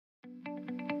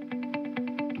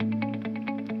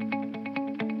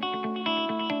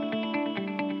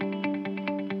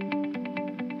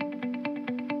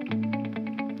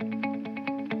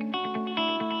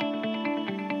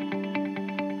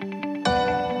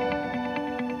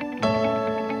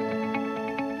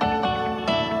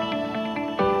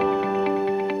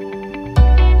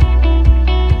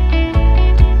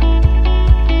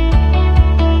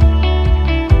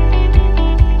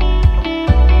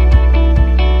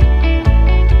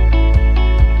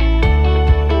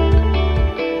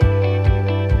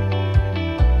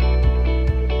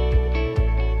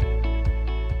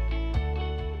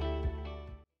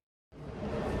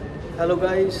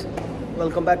Guys,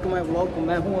 welcome back to my vlog.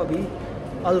 मैं हूँ अभी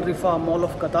अल रिफा मॉल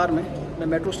ऑफ कतार में। मैं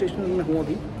मेट्रो स्टेशन में हूँ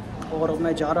अभी और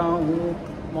मैं जा रहा हूँ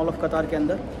मॉल ऑफ कतार के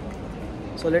अंदर।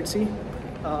 सो लेट्स सी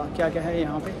क्या क्या है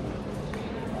यहाँ पे।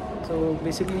 सो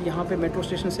बेसिकली यहाँ पे मेट्रो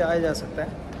स्टेशन से आया जा सकता है।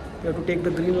 You have to take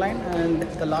the green line and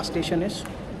the last station is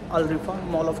Al रिफा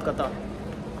mall of कतार।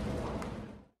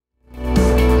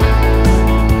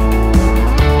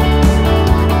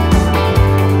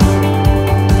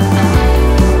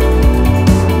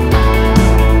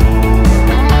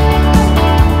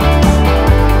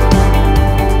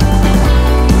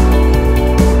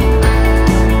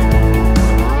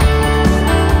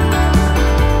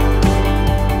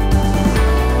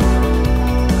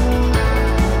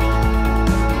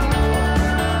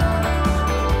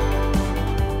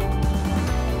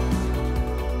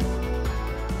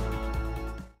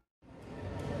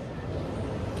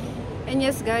 And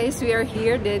yes guys, we are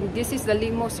here. Then this is the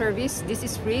limo service. This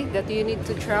is free that you need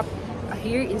to drop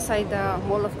here inside the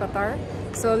Mall of Qatar.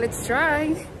 So let's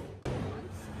try.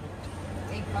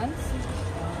 8 months?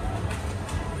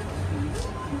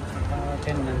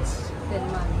 10 months.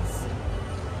 10 months.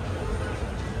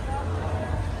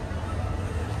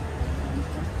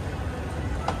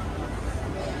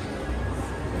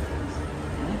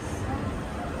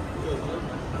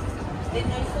 Then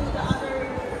I saw the other.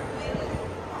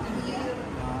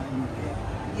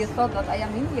 You thought that I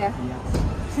am India? Yeah.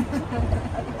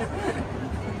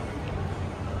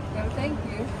 Well, thank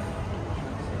you.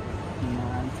 No,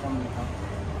 I'm from Nepal.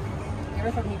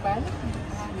 You're from Nepal?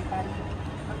 Ah, Nepal.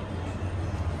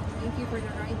 Thank you for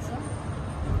the ride, sir.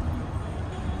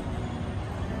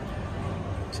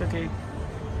 It's okay.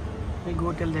 We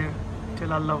go till there,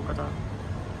 till Allah of Qatar.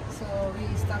 So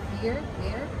we stop here,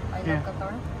 there. I love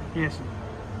Qatar. Yes.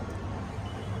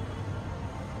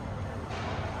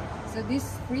 So this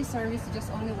free service is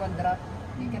just only one drop.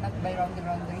 You cannot buy round and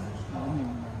round.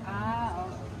 Ah,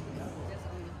 okay. Just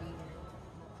only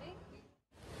here.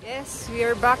 Yes, we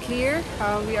are back here.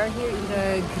 We are here in the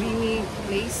greeny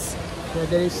place. Yeah,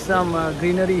 there is some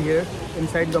greenery here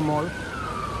inside the mall.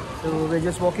 So we're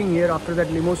just walking here. After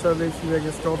that limo service, we were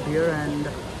just stopped here and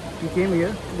we came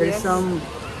here. There is some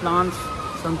plants,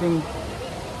 something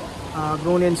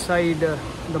grown inside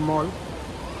the mall.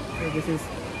 So this is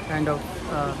kind of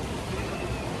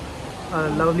a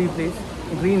lovely place,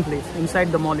 a green place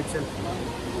inside the mall itself.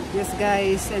 Yes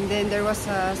guys, and then there was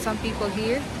some people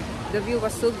here. The view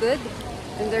was so good.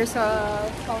 And there's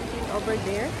a fountain over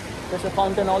there. There's a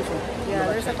fountain also. Yeah,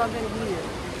 there's a fountain here.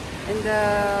 And the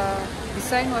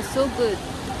design was so good.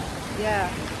 Yeah.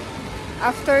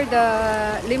 After the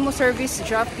limo service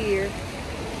dropped here.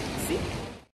 See?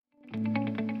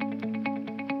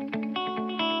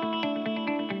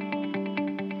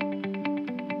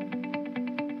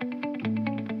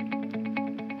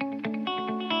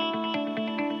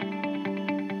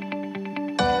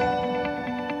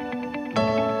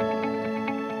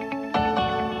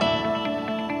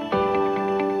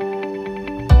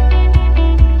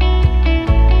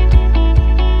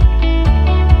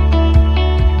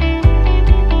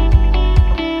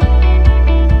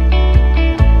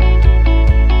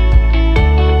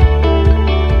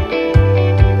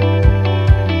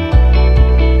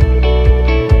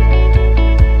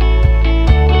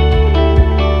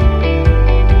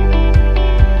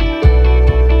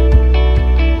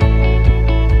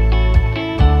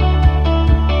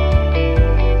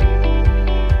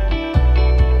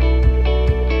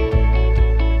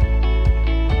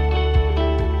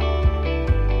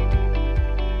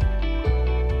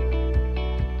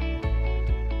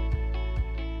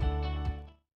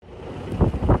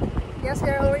 Yes,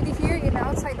 they're already here in the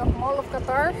outside of Mall of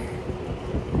Qatar,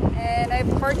 and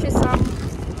I've purchased some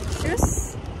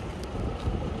shoes.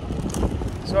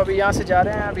 So अभी यहाँ से जा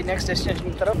रहे हैं अभी next destination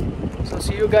की तरफ. So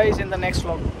see you guys in the next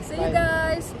vlog. See you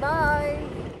guys. Bye.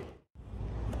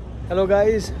 Hello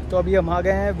guys, तो अभी हम आ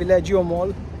गए हैं विलेजियो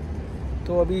मॉल.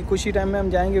 तो अभी कुछ ही टाइम में हम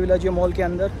जाएंगे विलेजियो मॉल के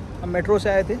अंदर. हम मेट्रो से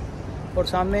आए थे और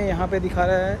सामने यहाँ पे दिखा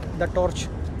रहा है द टॉर्च.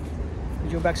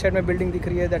 जो बैक साइड में बिल्डिंग दिख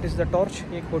रही है दैट इज़ द टॉर्च.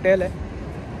 एक होटल है.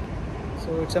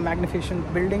 So it's a magnificent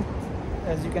building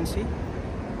as you can see.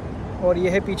 और ये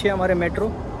है पीछे हमारे metro.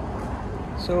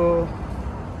 So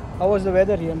how was the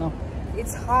weather here now?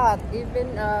 It's hot. Even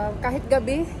kahit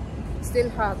gabi, still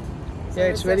hot. So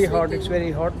Yeah, it's very hot. It's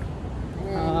very hot.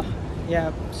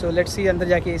 Yeah. So let's see अंदर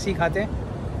जाके AC खाते हैं.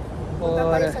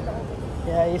 और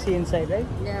yeah, AC inside, right?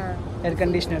 Yeah. Air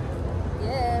conditioner.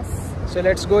 Yes. So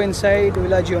let's go inside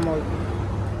Villagio Mall.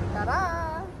 Ta-da!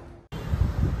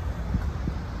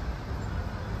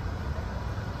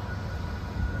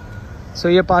 सो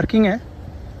ये parking है.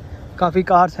 काफ़ी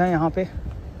cars हैं यहाँ पे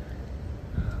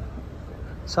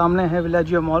सामने है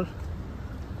विलाजियो मॉल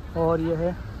और ये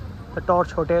है द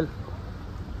टॉर्च होटल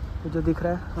जो दिख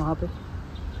रहा है वहाँ पे।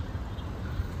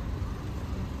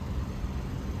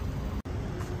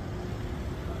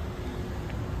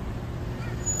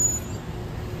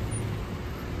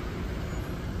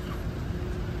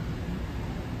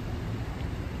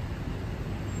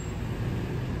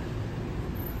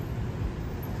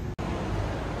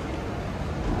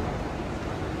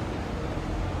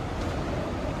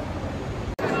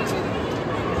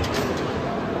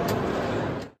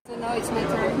 Now it's my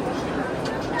turn.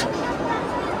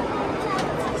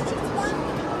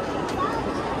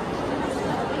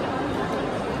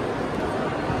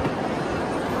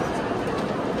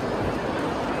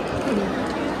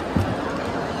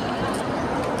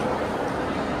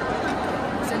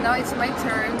 So now it's my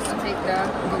turn to take the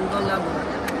gondola boat.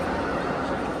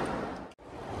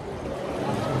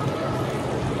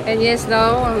 And yes,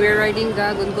 now we're riding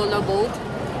the gondola boat.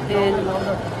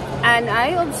 And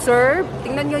I observe,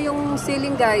 tingnan nyo yung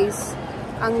ceiling guys,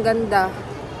 ang ganda.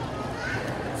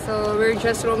 So we're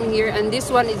just roaming here, and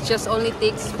this one it just only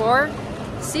takes for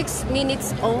 6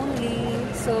 minutes only.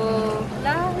 So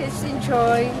let's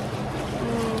enjoy.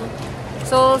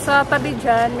 So sa tabi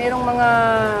dyan, merong mga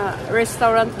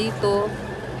restaurant dito.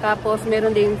 Tapos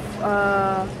meron ding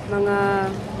mga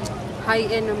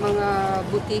high-end na mga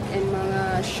boutique and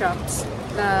mga shops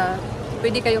na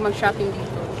pwede kayo mag-shopping dito.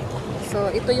 So,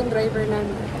 ito yung driver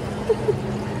namin.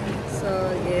 So,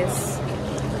 yes.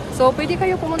 So, pwede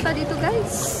kayo pumunta dito,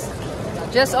 guys.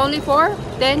 Just only for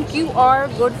 10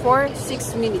 QR, good for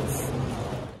 6 minutes.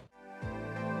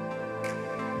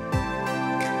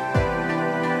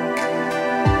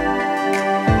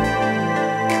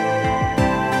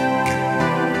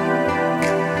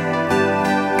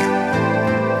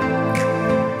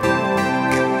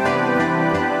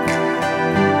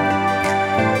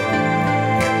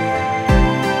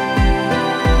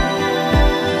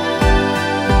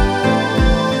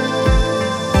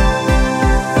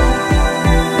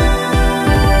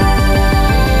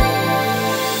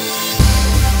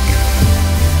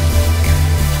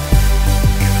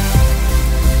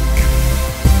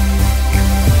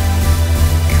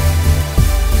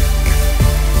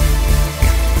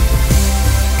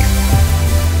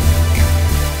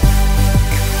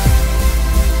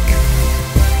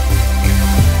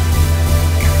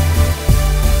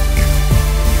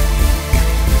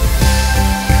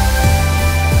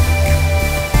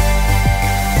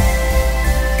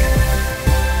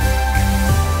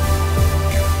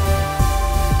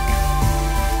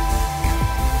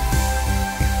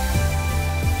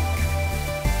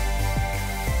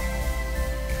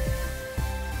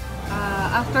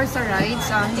 After sa rides,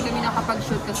 hindi kami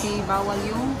nakapag-shoot kasi bawal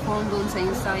yung phone doon sa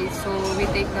inside. So, we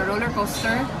take the roller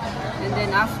coaster and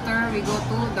then after, we go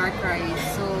to dark rides.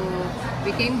 So,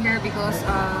 we came here because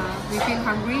we feel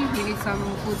hungry, we need some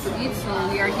food to eat. So,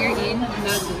 we are here in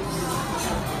Villagio.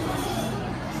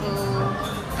 So,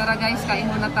 tara guys,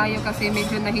 kain muna tayo kasi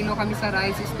medyo nahilo kami sa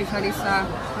rides, especially sa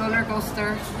roller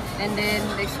coaster and then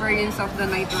the experience of the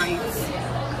night rides.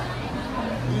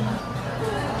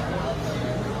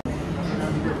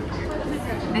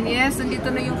 And yes,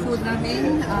 nandito na yung food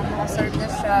namin. Nakaserve na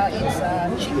siya. It's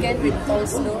chicken with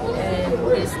coleslaw and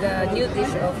it's the new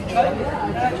dish of Villagio.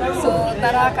 So,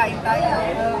 tara, kain tayo.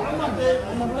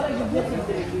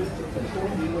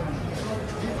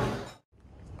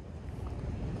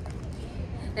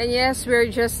 And yes, we're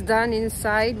just done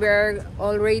inside. We're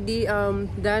already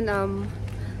done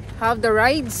have the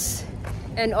rides.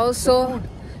 And also,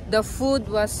 the food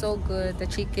was so good. The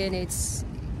chicken, it's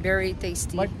very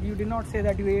tasty. But you did not say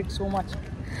that you ate so much.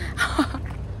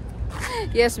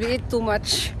 Yes, we ate too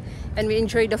much and we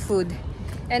enjoyed the food.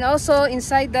 And also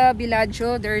inside the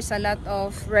Villagio, there's a lot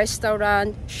of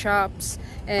restaurant, shops,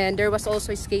 and there was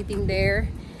also skating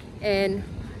there. And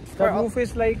the roof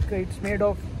is like it's made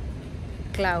of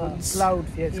clouds. Clouds,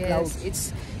 yes, yes,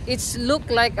 clouds. It's look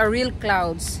like a real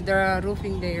clouds. The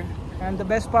roofing there. And the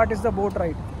best part is the boat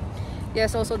ride.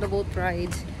 Yes, also the boat ride.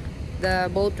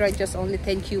 The boat ride just only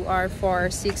 10 QR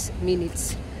for 6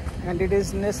 minutes. And it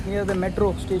is near the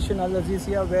metro station Al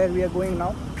Azizia, where we are going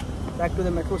now. Back to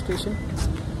the metro station.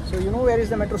 So you know where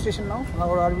is the metro station now?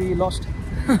 Or are we lost?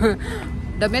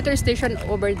 The metro station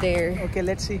over there. Okay,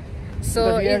 let's see.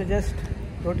 So we are just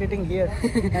rotating here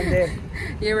and there.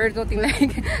 Yeah, we're rotating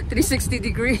like 360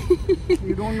 degree.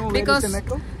 You don't know where is the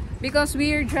metro? Because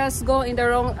we're just go in the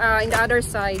wrong in the other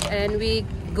side, and we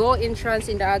go entrance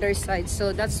in the other side.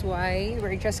 So that's why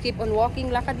we're just keep on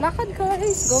walking, lakad-lakad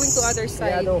guys, going to other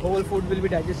side. Yeah, the whole food will be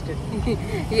digested.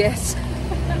 Yes.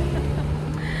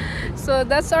 So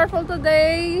that's our for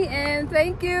today, and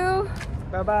thank you.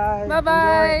 Bye bye Bye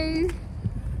bye.